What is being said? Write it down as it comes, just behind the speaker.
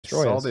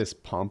destroy saw us. this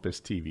pompous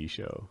TV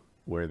show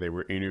where they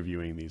were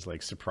interviewing these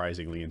like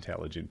surprisingly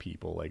intelligent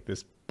people, like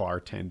this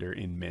bartender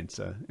in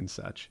Mensa and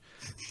such.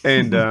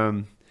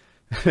 And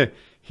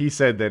he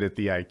said that if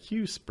the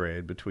IQ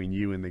spread between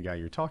you and the guy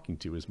you're talking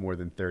to is more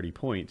than 30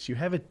 points, you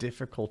have a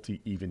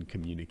difficulty even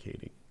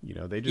communicating. You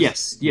know, they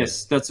just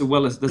yes, that's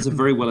a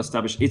very well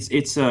established.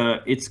 It's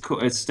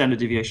standard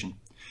deviation.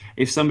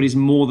 If somebody's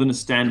more than a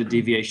standard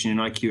deviation in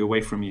IQ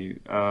away from you,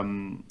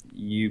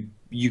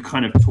 you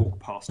kind of talk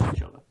past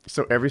each other.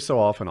 So every so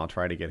often I'll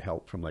try to get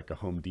help from like a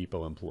Home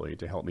Depot employee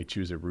to help me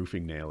choose a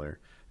roofing nailer.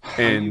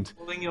 And are you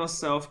calling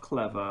yourself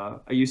clever?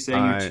 Are you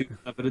saying you're too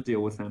clever to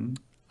deal with him?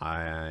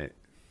 I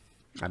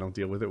don't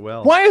deal with it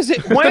well. Why is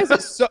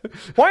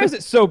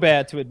it so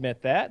bad to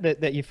admit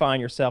that you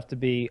find yourself to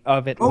be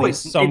of at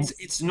least some?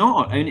 It's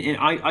not.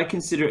 I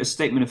consider it a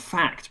statement of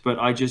fact, but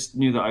I just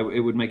knew that it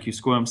would make you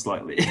squirm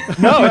slightly.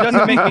 No, it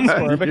doesn't make me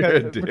squirm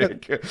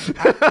because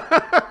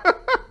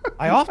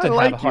I often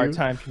have a hard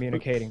time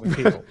communicating with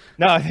people.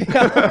 No, hey,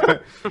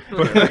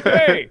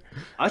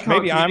 I can't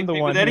maybe I'm the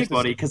communicate one with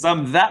anybody because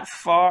I'm that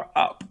far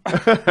up.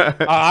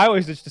 I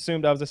always just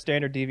assumed I was a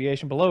standard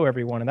deviation below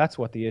everyone, and that's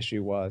what the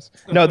issue was.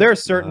 No, there are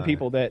certain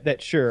people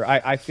that sure,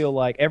 I feel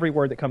like every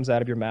word that comes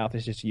out of your mouth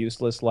is just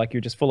useless. Like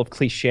you're just full of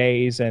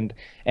cliches and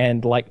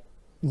like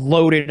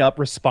loaded up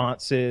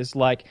responses.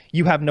 Like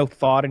you have no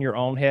thought in your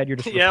own head. You're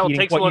just it repeating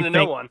takes what one you to know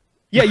think. one.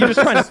 Yeah, you're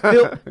just trying to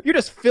fill. You're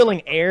just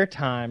filling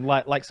airtime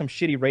like some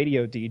shitty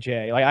radio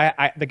DJ. Like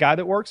I the guy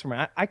that works for me,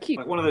 I keep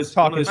Like one of those.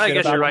 talking One of those I shit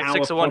guess about you're hour right.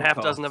 6 of one, half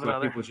podcasts dozen of where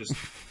another. People just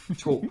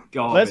talk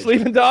garbage. Let's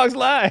leave dogs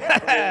lie.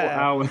 4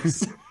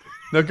 hours.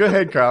 No, go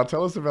ahead, Kyle.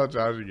 Tell us about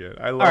Josh again.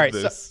 I love All right,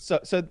 this.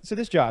 so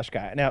this Josh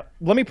guy. Now,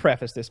 let me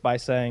preface this by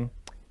saying,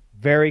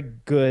 very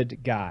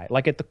good guy.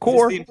 Like at the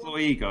core, Is this the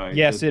employee guy?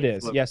 yes, it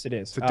is. Yes, it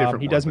is. It's a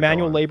different he one, does but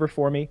manual go on. labor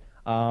for me,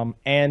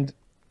 and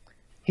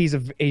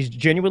he's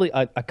genuinely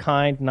a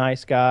kind,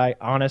 nice guy,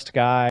 honest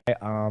guy,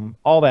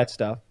 all that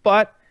stuff.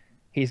 But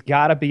he's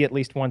got to be at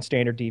least one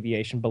standard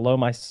deviation below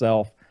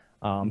myself,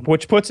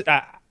 which puts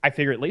I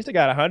figure at least I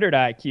got 100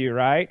 IQ,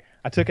 right?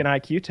 I took an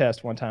IQ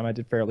test one time. I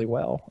did fairly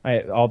well,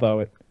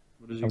 although I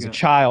was a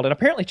child, and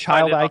apparently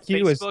child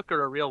IQ is Facebook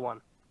or a real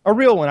one. a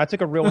real one. I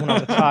took a real one when I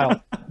was a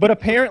child. But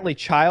apparently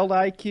child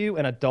IQ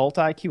and adult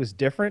IQ is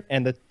different,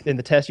 and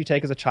the test you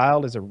take as a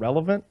child is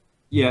irrelevant.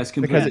 Yeah, it's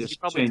completely Because You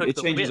probably took it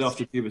the changes WISC,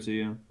 after puberty.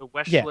 Yeah. the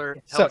Wechsler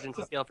So-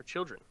 Intelligence Scale for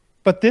Children.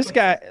 But this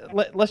guy,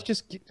 let's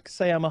just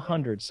say I'm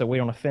 100 so we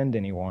don't offend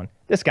anyone.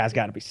 This guy's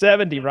got to be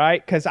 70,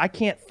 right? Because I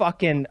can't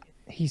fucking...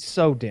 He's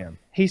so dim.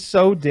 He's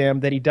so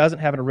dim that he doesn't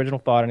have an original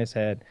thought in his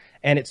head.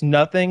 And it's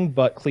nothing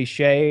but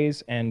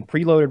cliches and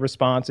preloaded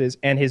responses.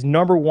 And his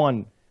number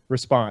one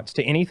response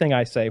to anything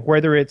I say,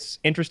 whether it's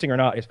interesting or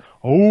not, is,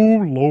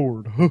 "Oh,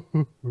 Lord."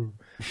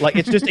 Like,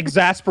 it's just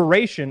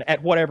exasperation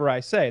at whatever I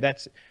say.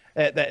 That's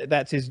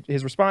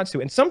his response to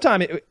it. And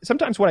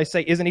sometimes what I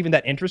say isn't even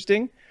that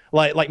interesting.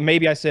 Like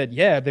maybe I said,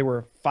 yeah, there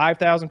were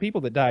 5,000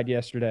 people that died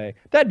yesterday.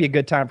 That'd be a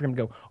good time for him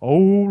to go, "Oh,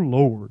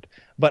 Lord."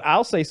 But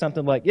I'll say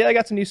something like, yeah, I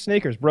got some new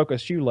sneakers, broke a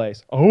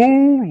shoelace.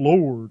 "Oh,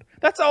 Lord."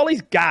 That's all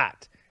he's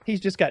got. He's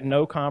just got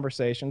no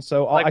conversation.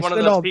 So Like I one of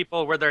spend those all,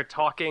 people where they're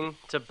talking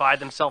to buy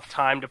themselves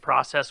time to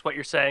process what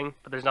you're saying,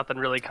 but there's nothing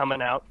really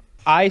coming out.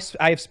 I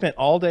have spent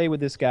all day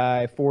with this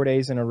guy 4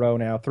 days in a row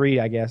now, 3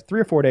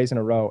 or 4 days in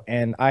a row,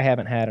 and I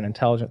haven't had an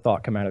intelligent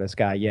thought come out of this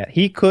guy yet.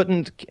 He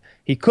couldn't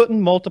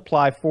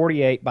multiply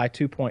 48 by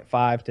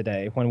 2.5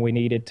 today when we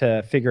needed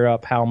to figure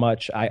out how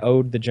much I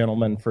owed the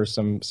gentleman for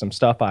some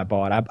stuff I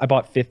bought. I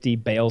bought 50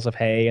 bales of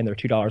hay, and they're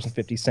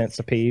 $2.50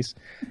 a piece,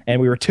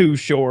 and we were 2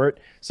 short,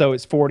 so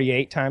it's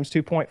 48 times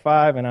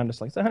 2.5, and I'm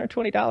just like, it's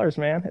 $120,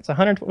 man. It's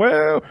 100.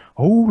 Well,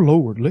 oh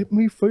Lord, let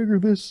me figure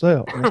this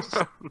out.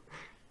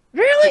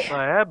 Really?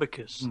 My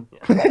abacus.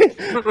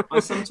 I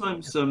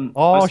sometimes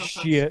Oh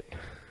shit!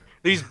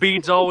 These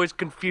beads always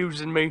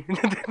confusing me.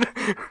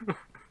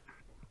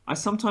 I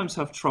sometimes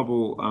have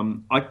trouble.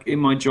 In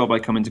my job, I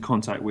come into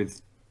contact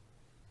with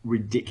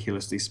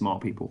ridiculously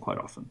smart people quite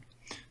often.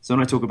 So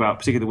when I talk about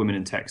particularly the women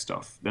in tech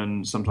stuff,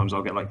 then sometimes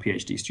I'll get like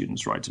PhD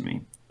students write to me,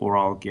 or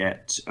I'll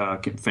get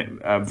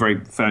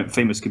very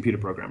famous computer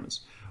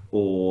programmers,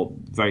 or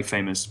very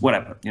famous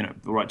whatever, they'll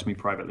write to me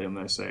privately and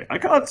they'll say, "I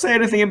can't say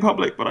anything in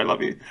public, but I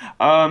love you."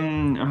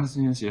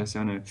 Yes,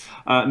 I know.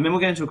 And then we'll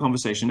get into a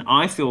conversation.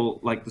 I feel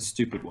like the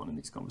stupid one in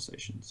these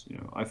conversations.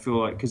 I feel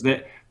like because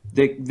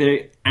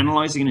they're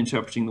analyzing and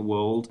interpreting the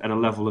world at a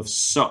level of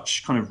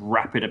such kind of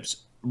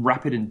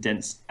rapid and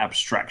dense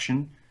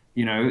abstraction.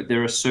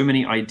 There are so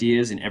many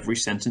ideas in every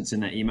sentence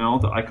in that email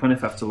that I kind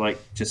of have to like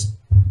just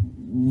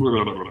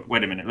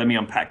wait a minute, let me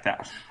unpack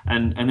that.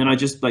 And then I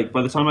just like,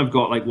 by the time I've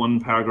got like one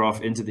paragraph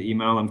into the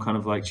email, I'm kind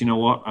of like, do you know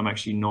what? I'm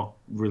actually not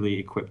really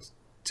equipped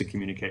to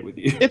communicate with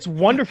you. It's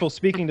wonderful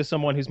speaking to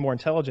someone who's more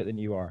intelligent than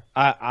you are.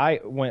 I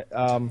went,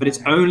 but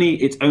it's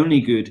only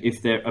good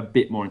if they're a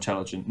bit more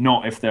intelligent,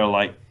 not if they're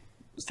like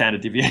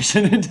standard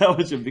deviation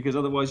intelligent, because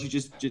otherwise you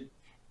just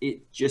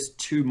it's just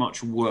too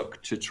much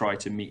work to try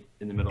to meet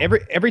in the middle.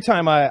 Every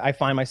time I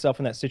find myself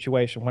in that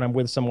situation when I'm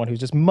with someone who's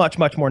just much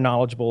more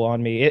knowledgeable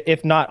on me,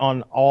 if not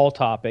on all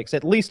topics,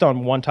 at least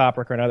on one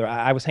topic or another.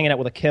 I was hanging out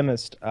with a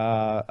chemist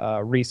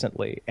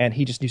recently, and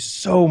he just knew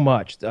so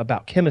much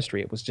about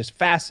chemistry. It was just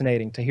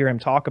fascinating to hear him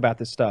talk about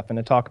this stuff and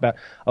to talk about,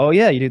 oh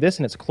yeah, you do this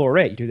and it's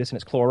chlorate, you do this and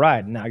it's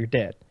chloride, and now you're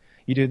dead.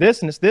 You do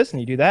this and it's this, and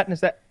you do that and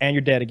it's that, and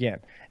you're dead again.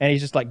 And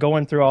he's just like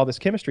going through all this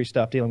chemistry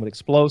stuff, dealing with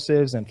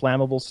explosives and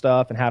flammable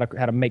stuff, and how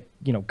to make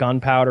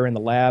gunpowder in the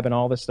lab and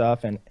all this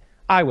stuff. And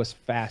I was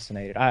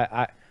fascinated.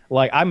 I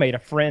made a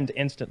friend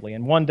instantly.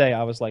 And one day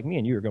I was like, me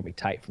and you are going to be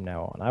tight from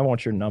now on. I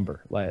want your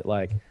number.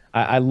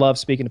 I love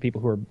speaking to people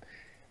who are.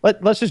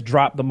 Let's just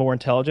drop the more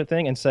intelligent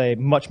thing and say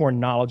much more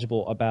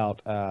knowledgeable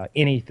about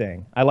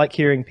anything. I like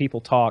hearing people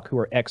talk who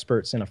are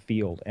experts in a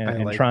field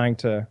and trying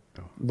to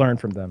learn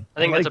from them. I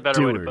think that's a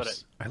better way to put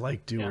it. I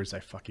like doers. Yeah. I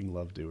fucking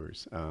love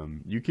doers.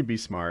 You can be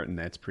smart, and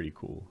that's pretty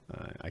cool.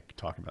 I could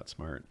talk about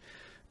smart.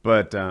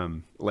 But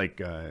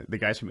the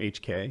guys from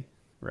HK,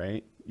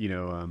 right?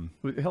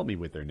 Help me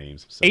with their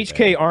names. So HK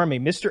bad. Army,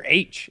 Mr.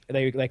 H,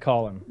 they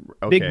call him.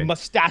 Okay. Big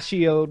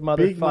mustachioed motherfucker.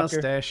 Big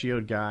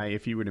mustachioed guy.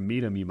 If you were to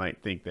meet him, you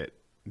might think that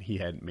he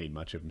hadn't made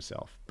much of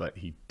himself, but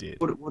he did.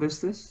 What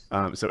is this?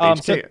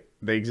 HK,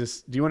 they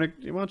exist. Why don't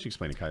you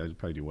explain it, Kyle? You'd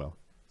probably do well.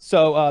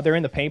 So they're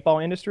in the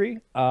paintball industry,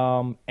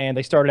 and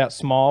they started out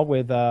small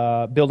with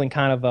building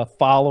kind of a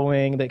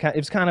following.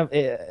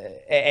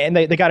 And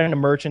they got into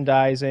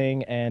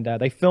merchandising, and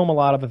they film a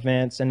lot of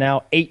events. And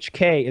now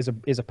HK is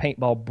a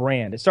paintball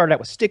brand. It started out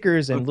with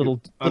stickers and little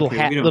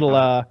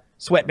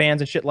sweatbands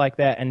and shit like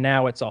that, and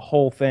now it's a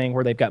whole thing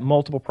where they've got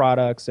multiple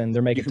products and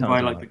they're making. You can buy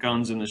like the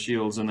guns and the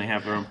shields, and they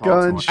have their own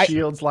guns,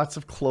 shields, lots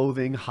of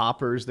clothing,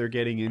 hoppers. They're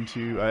getting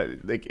into.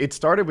 It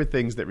started with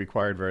things that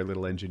required very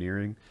little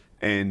engineering,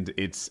 and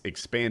it's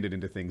expanded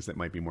into things that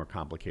might be more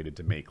complicated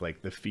to make,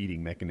 like the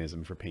feeding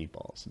mechanism for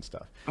paintballs and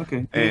stuff.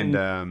 Okay. And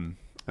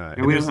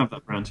we don't have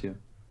that brand here.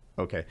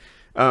 Okay.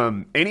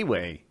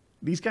 Anyway.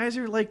 These guys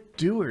are like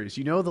doers,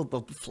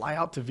 they'll fly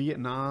out to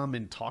Vietnam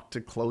and talk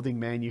to clothing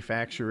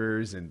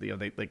manufacturers, and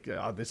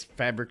this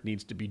fabric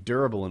needs to be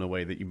durable in a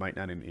way that you might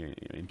not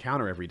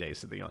encounter every day.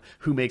 So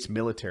who makes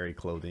military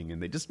clothing,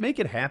 and they just make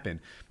it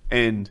happen.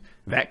 And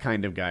that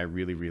kind of guy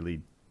really,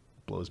 really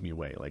blows me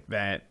away. Like,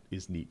 that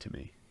is neat to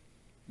me.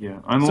 Yeah,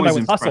 I'm always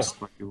impressed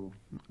by people.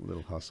 A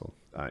little hustle.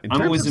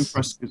 I'm always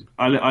impressed because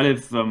I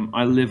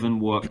live and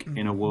work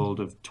in a world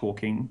of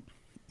talking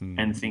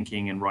and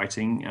thinking and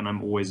writing, and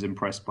I'm always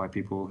impressed by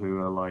people who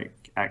are like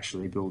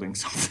actually building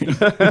something.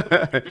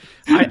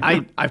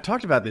 I've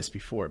talked about this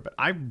before, but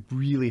I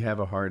really have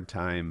a hard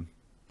time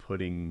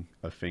putting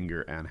a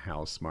finger on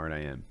how smart I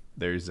am.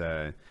 There's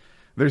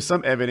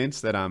some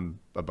evidence that I'm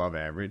above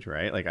average,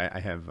 right? Like I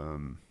have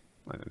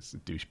it's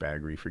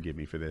douchebaggery, forgive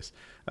me for this.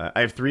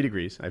 I have 3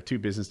 degrees. I have 2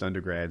 business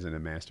undergrads and a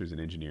master's in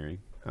engineering.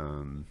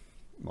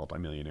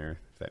 Multimillionaire,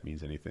 if that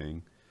means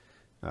anything.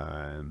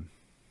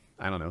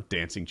 I don't know,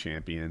 dancing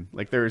champion.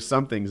 Like, there are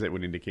some things that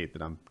would indicate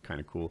that I'm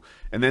kind of cool.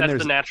 And then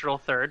that's the natural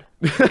third,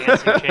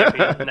 dancing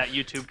champion in that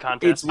YouTube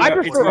contest. I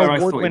prefer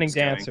award-winning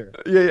dancer.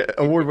 Yeah,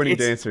 award-winning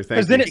dancer. Thank you.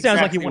 Because then it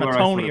sounds like you won a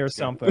Tony or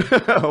something.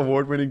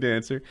 Award-winning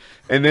dancer.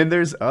 And then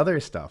there's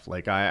other stuff.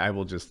 Like, I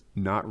will just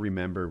not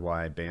remember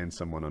why I banned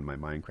someone on my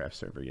Minecraft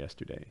server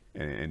yesterday.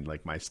 And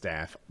like, my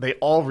staff, they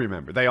all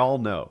remember. They all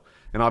know.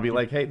 And I'll be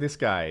like, hey, this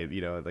guy,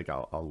 like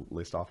I'll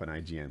list off an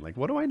IGN. Like,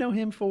 what do I know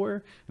him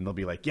for? And they'll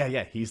be like,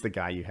 yeah, he's the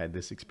guy you had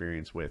this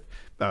experience with.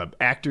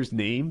 Actors'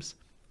 names,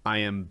 I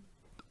am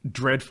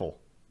dreadful.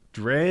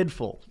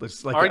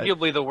 It's like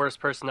arguably the worst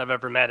person I've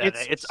ever met at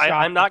it.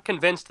 I'm not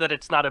convinced that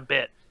it's not a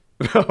bit.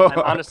 I'm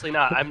honestly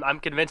not. I'm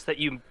convinced that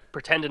you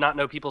pretend to not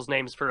know people's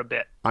names for a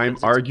bit. I'm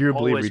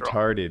arguably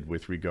retarded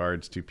with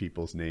regards to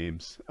people's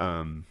names.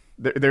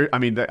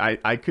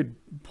 I could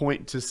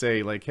point to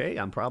say, like, hey,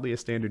 I'm probably a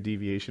standard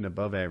deviation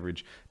above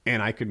average,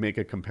 and I could make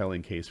a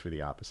compelling case for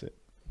the opposite.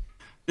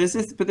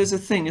 But there's a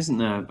thing, isn't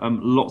there?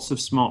 Lots of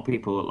smart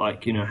people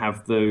that,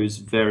 have those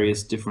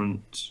various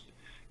different.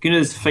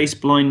 There's face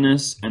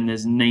blindness and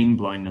there's name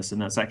blindness,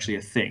 and that's actually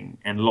a thing.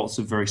 And lots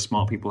of very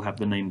smart people have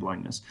the name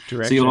blindness.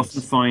 Directions. So you'll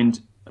often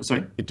find.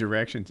 Sorry.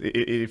 Directions.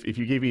 If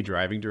you gave me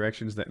driving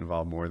directions that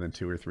involve more than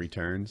 2 or 3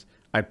 turns,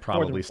 I'd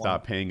probably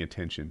stop paying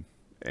attention.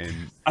 And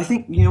I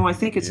think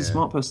it's a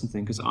smart person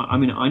thing, because I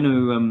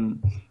know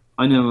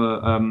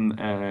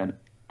an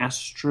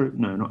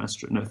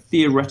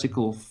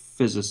theoretical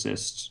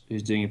physicist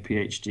who's doing a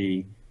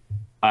PhD.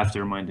 I have to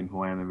remind him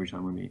who I am every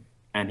time we meet,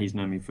 and he's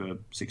known me for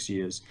 6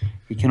 years.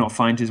 He cannot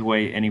find his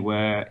way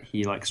anywhere.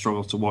 He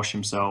struggles to wash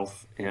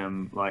himself,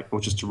 or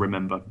just to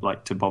remember,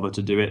 to bother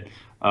to do it.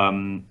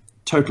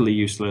 Totally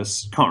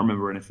useless. Can't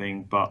remember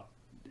anything, but.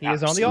 He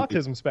is on the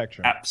autism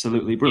spectrum.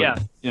 Absolutely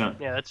brilliant. Yeah.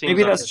 That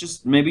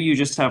seems maybe you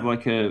just have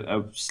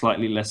a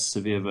slightly less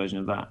severe version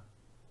of that.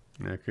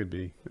 Yeah, it could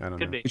be. I don't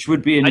know. Which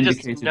would be an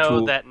indicator. I just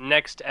know that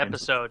next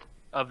episode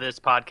of this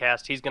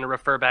podcast, he's going to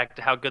refer back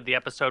to how good the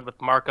episode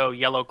with Marco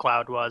Yellow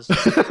Cloud was. No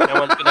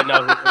one's going to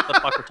know what the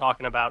fuck we're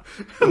talking about.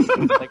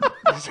 Like,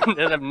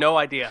 they have no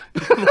idea.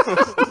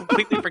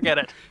 Completely forget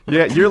it.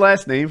 Yeah, your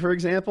last name, for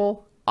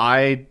example,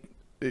 I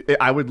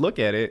would look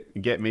at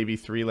it, get maybe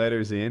 3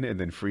 letters in, and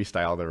then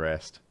freestyle the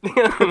rest.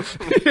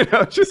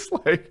 Just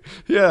like,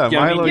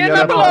 Milo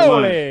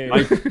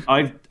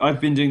Yiannopoulos. I've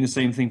been doing the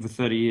same thing for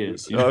 30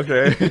 years.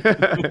 Okay.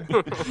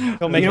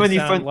 He'll make it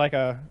sound like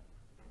a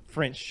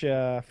French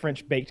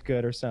baked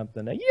good or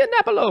something.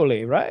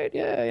 Yiannopoulos, right?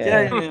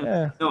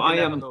 Yeah.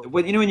 No,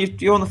 when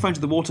you're on the phone to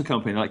the water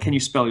company, like, can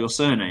you spell your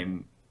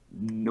surname?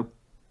 Nope.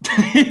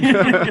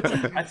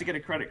 I had to get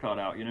a credit card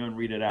out, and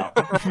read it out.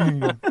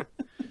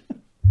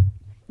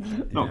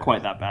 Not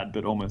quite that bad,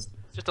 but almost.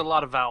 Just a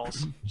lot of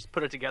vowels. Just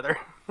put it together.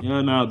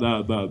 Yeah, no,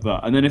 that.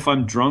 And then if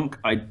I'm drunk,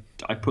 I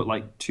put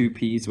like 2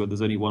 P's where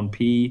there's only 1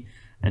 P,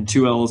 and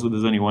 2 L's where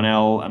there's only 1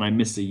 L, and I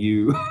miss a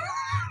U.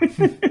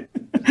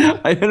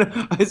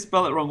 I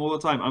spell it wrong all the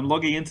time. I'm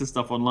logging into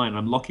stuff online, and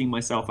I'm locking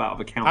myself out of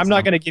accounts. I'm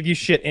not going to give you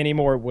shit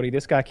anymore, Woody.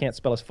 This guy can't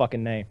spell his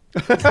fucking name.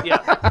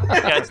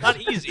 Yeah, it's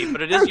not easy,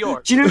 but it is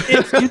yours. Do you know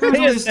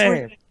his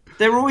name?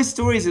 There were always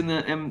stories in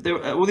the there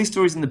were all these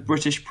stories in the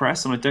British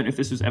press, and I don't know if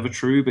this was ever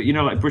true, but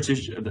like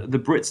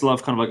the Brits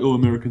love kind of like, oh,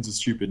 Americans are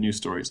stupid news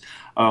stories,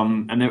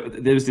 and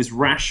there was this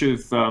rash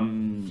of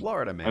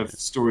Florida man of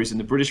stories in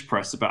the British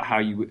press about how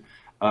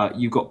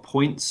you got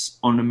points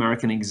on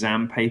American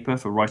exam paper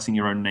for writing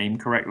your own name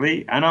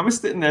correctly, and I was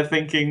sitting there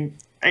thinking,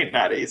 ain't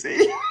that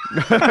easy?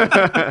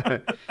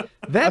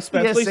 That's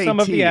especially the SAT,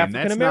 some of the and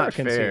African that's not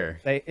Americans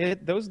fair.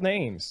 Those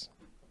names.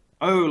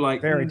 Oh, like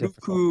very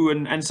difficult.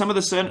 And some of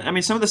the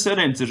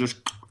surnames are just,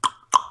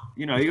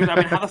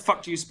 how the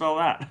fuck do you spell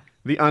that?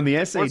 On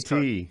the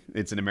SAT,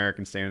 it's an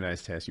American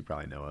standardized test. You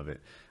probably know of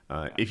it.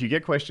 If you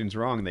get questions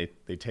wrong,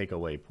 they take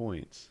away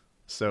points.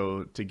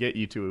 So to get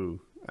you to,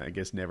 I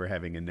guess, never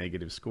having a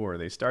negative score,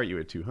 they start you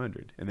at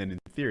 200. And then in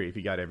theory, if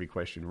you got every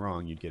question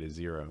wrong, you'd get a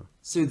 0.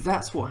 So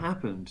that's what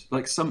happened.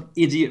 Like some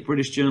idiot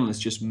British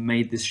journalist just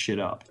made this shit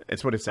up.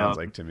 It's what it sounds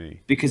like to me.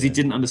 Because he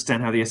didn't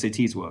understand how the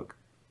SATs work.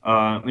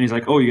 And he's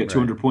like, oh, you get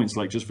 200 points,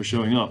 like, just for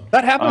showing up.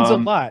 That happens a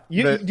lot. Do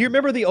you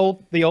remember the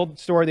old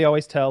story they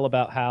always tell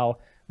about how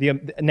the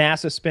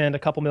NASA spent a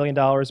couple $1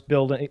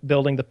 million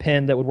building the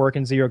pen that would work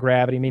in 0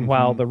 gravity?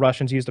 Meanwhile, the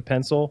Russians used a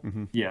pencil.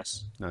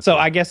 Yes. So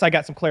I guess I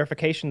got some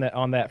clarification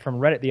on that from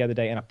Reddit the other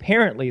day, and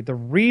apparently the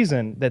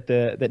reason that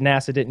that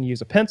NASA didn't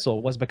use a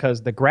pencil was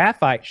because the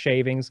graphite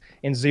shavings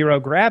in 0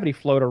 gravity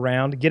float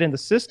around, get into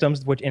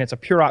systems, and it's a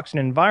pure oxygen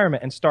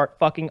environment, and start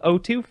fucking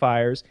O2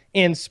 fires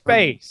in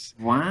space.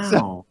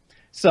 Wow.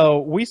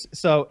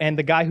 And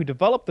the guy who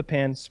developed the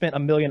pen spent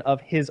 $1 million of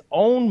his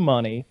own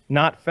money,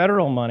 not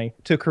federal money,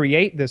 to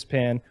create this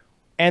pen,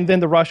 and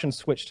then the Russians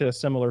switched to a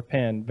similar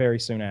pen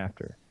very soon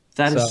after.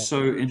 That is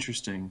so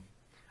interesting.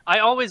 I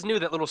always knew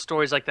that little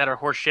stories like that are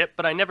horseshit,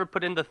 but I never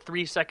put in the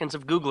 3 seconds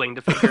of Googling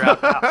to figure out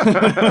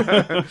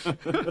how.